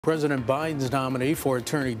President Biden's nominee for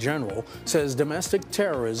Attorney General says domestic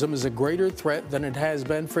terrorism is a greater threat than it has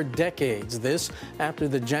been for decades. This after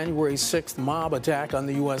the January 6th mob attack on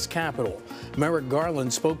the U.S. Capitol. Merrick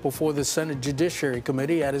Garland spoke before the Senate Judiciary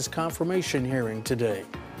Committee at his confirmation hearing today.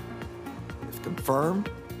 If confirmed,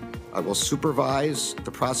 I will supervise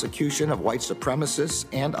the prosecution of white supremacists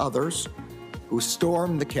and others who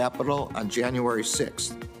stormed the Capitol on January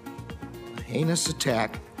 6th, a heinous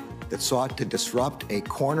attack that sought to disrupt a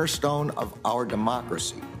cornerstone of our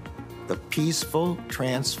democracy, the peaceful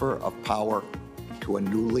transfer of power to a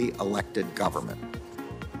newly elected government.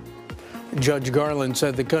 Judge Garland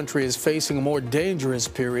said the country is facing a more dangerous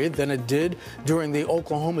period than it did during the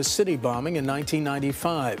Oklahoma City bombing in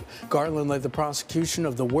 1995. Garland led the prosecution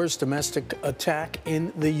of the worst domestic attack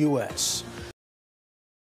in the U.S.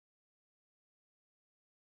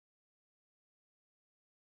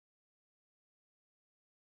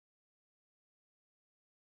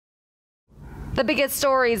 The biggest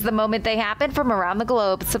stories the moment they happen from around the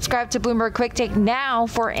globe. Subscribe to Bloomberg Quick Take now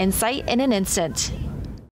for insight in an instant.